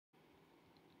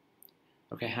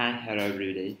Okay, hi, hello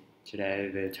everybody.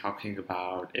 Today we're talking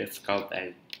about Xcode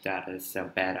 8 that is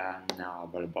beta now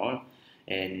available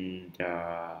in the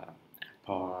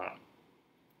Apple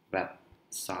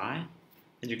website.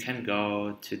 And you can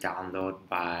go to download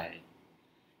by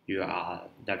URL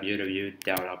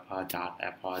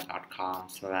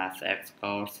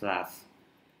www.developer.apple.com/xcode/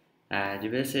 and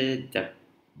you will see the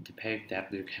page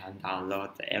that you can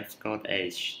download the Xcode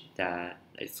 8. The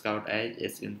Xcode 8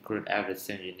 is include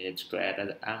everything you need to create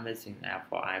an amazing app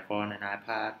for iPhone and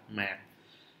iPad, Mac,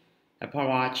 Apple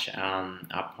Watch, and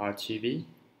Apple TV.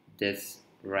 This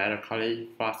radically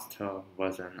faster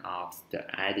version of the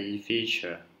IDE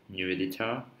feature new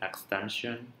editor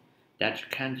extension that you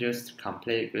can just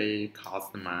completely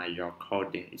customize your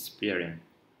coding experience,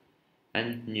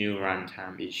 and new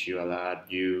runtime issue alert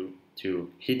you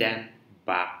to hidden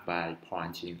bug by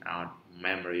pointing out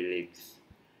memory leaks,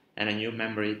 and a new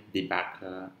memory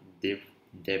debugger deep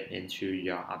into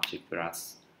your object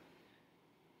class.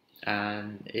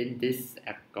 And in this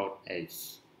Xcode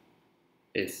 8,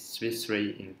 its Swiss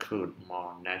 3 include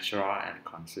more natural and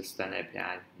consistent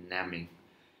API naming,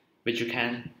 which you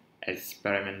can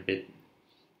experiment with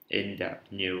in the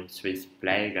new Swiss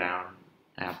Playground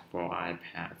app for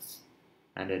iPads.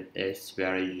 And it is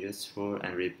very useful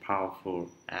and very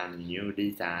powerful and new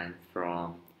design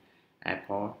from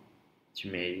Apple to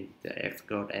make the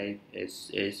Xcode 8 is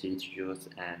easy to use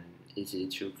and easy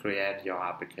to create your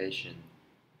application,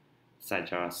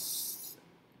 such as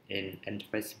in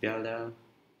Interface Builder,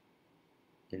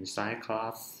 inside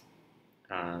class.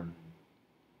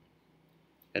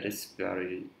 It is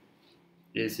very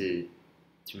easy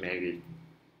to make it,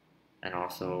 and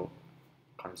also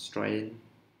constraint.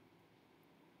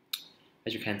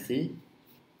 As you can see,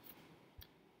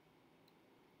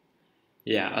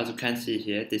 as you can see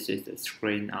here, this is the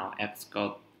screen of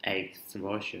Xcode 8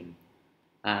 version.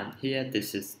 And here,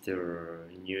 this is the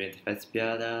new interface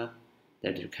builder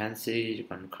that you can see. You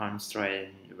can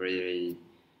constrain very,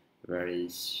 very,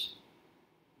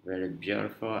 very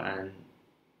beautiful, and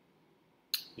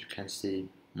you can see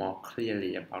more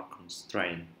clearly about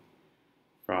constraint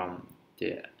from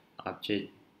the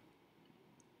object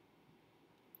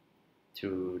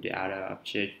to the other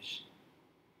object,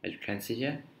 as you can see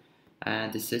here.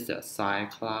 And this is the assign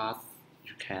class.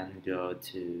 You can go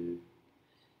to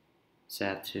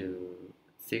set to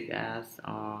 6s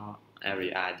or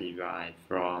every ID right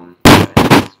from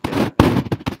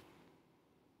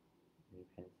you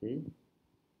can see,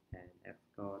 and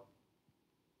Xcode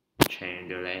change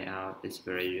the layout is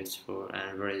very useful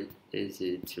and very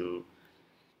easy to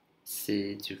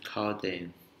see to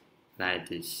coding like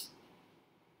this.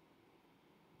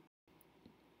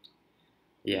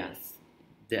 Yes,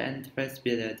 the interface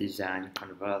builder design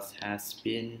canvas has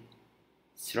been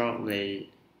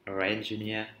thoroughly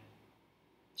reengineered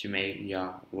to make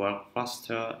your work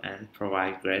faster and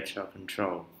provide greater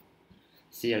control.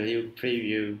 See a little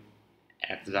preview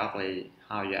exactly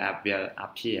how your app will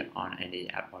appear on any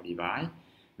Apple device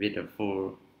with a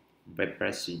full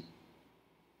vibrancy.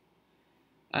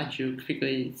 As you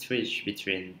quickly switch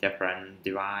between different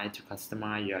devices to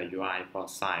customize your UI for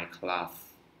site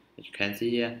class, as you can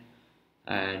see here,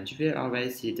 and you will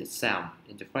always see the same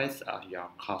interface of your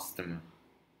customer.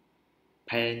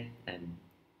 Pan and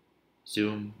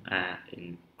zoom are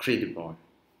incredible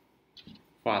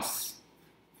fast,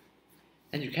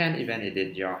 and you can even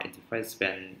edit your interface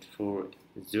when full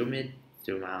zoom in,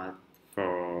 zoom out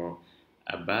for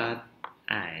a bird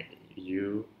eye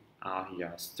view of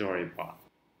your storyboard.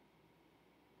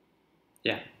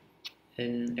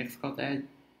 In Xcode 8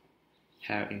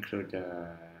 have included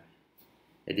the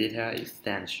editor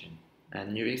extension, a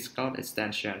new Xcode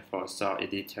extension for source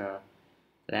editor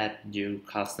let you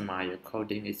customize your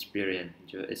coding experience.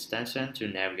 Use extension to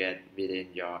navigate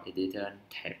within your editor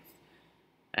text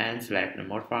and select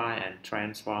modify and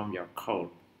transform your code.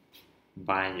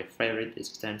 Bind your favorite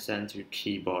extension to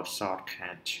keyboard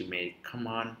shortcut to make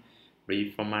command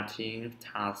reformatting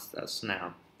tasks a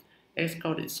snap.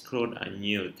 Xcode includes a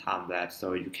new template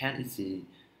so you can easy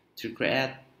to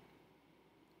create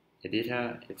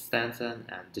editor extension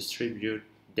and distribute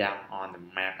them on the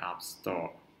Mac App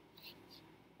Store.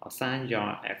 Assign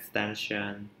your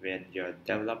extension with your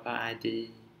developer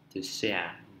ID to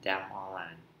share them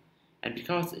online. And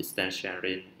because extension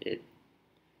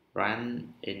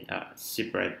run in a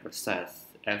separate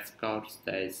process, Xcode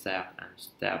stays safe and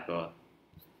stable.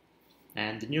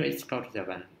 And the new Xcode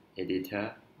 7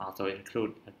 editor also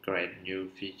includes a great new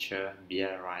feature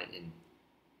built right in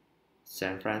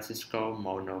San Francisco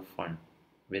monophone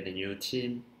with a new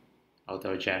theme,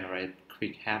 auto-generate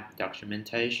quick help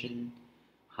documentation,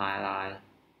 highlight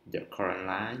the current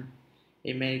line,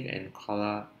 image and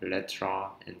color,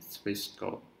 electron, and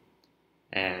Xcode.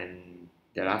 And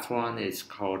the last one is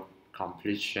called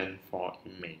completion for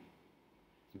image.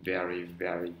 Very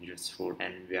useful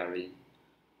and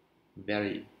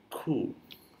very cool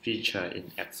feature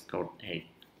in Xcode 8.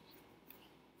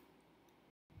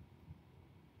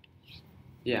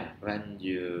 Yeah, when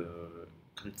you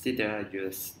consider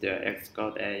use the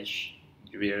Xcode 8,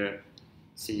 you will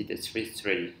see the Swiss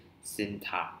 3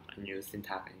 syntax, a new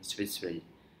syntax in Swiss 3.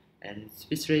 And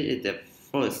Swiss 3 is the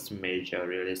first major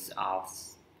release of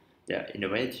the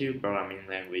innovative programming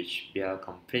language built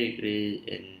completely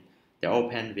in the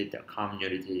open with the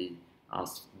community of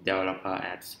developers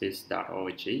at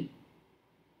Swiss.org.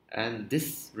 And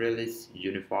this release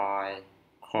unified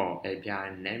core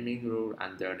API naming rule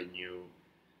under the new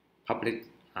public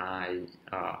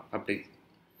public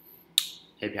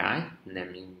API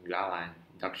naming guideline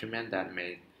document that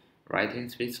make writing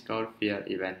Swiss code feel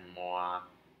even more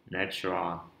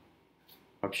natural.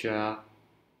 Popular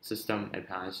system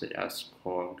APIs such as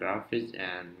core graphics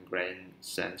and grain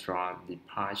central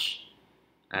departure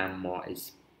are more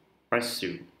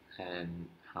expressive and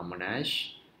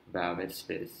harmonized well with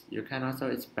Swiss. You can also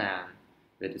expand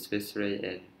with Swiss 3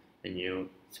 in a new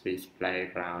Swiss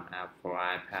Playground app for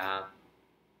iPad.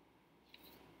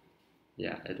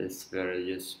 Yeah, it is very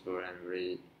useful and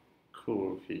very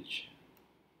cool feature.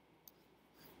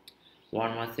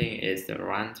 One more thing is the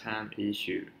runtime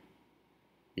issue.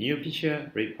 The new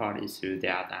feature report issues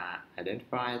that are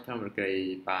identified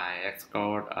automatically by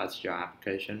Xcode as your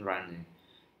application running,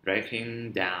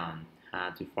 breaking down how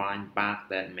to find bugs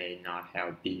that may not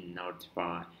have been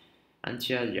notified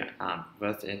until your app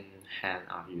was in hand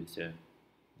of user.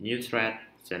 New thread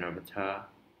generator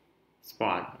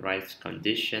spot race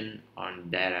condition on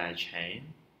data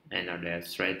chain and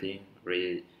illustrating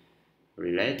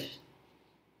related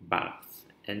bugs.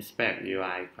 Inspect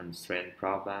UI constraint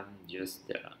problem. Use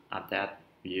the adapt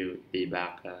view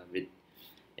debugger with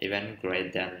even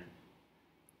greater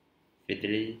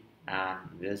fidelity and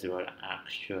visual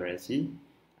accuracy,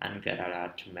 and get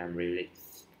alert to memory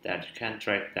leaks that you can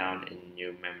track down in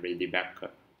new Memory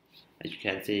Debugger. As you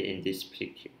can see in this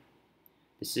picture,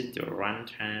 this is the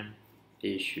runtime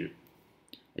issue.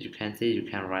 As you can see, you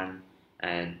can run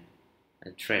and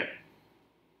track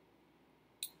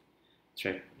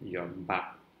your bug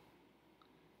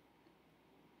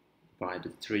by the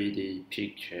 3D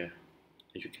picture.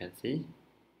 As you can see,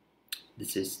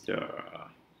 this is the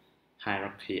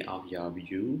hierarchy of your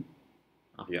view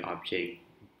of your object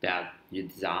that you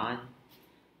design,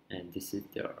 and this is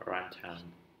the runtime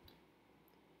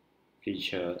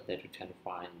feature that you can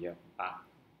find your bug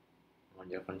on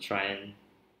your constraint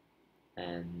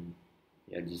and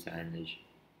your design.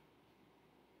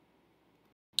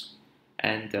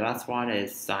 And the last one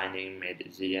is signing made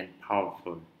easy and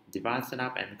powerful. Device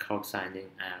setup and code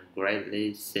signing are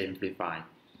greatly simplified,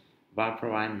 but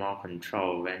provide more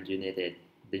control when you need it.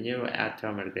 The new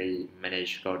automatically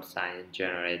managed code sign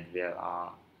generated will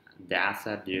all the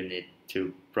assets you need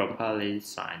to properly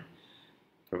sign,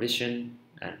 provision,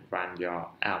 and run your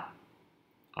app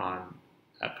on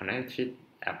a connected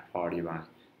Apple device.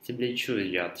 Simply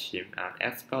choose your theme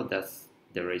and Xcode does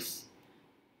the rest.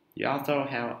 You also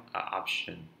have an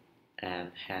option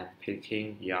and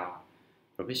hand-picking your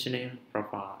provisioning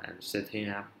profile and setting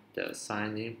up the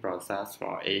signing process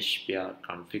for each build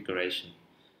configuration.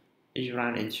 If you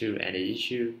run into any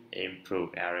issue, improve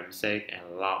error message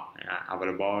and log are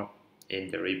available in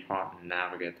the report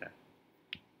navigator.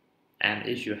 And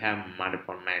if you have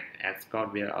multiple Mac,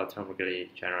 Xcode will automatically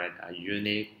generate a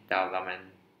unique development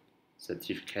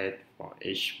certificate for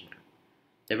each Mac.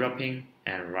 Developing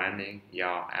and running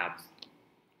your apps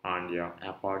on your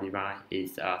Apple device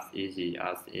is as easy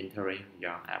as entering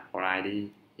your Apple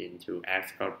ID into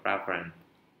Xcode preference.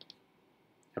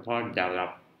 Apple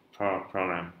Developer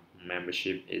Program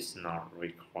membership is not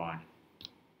required.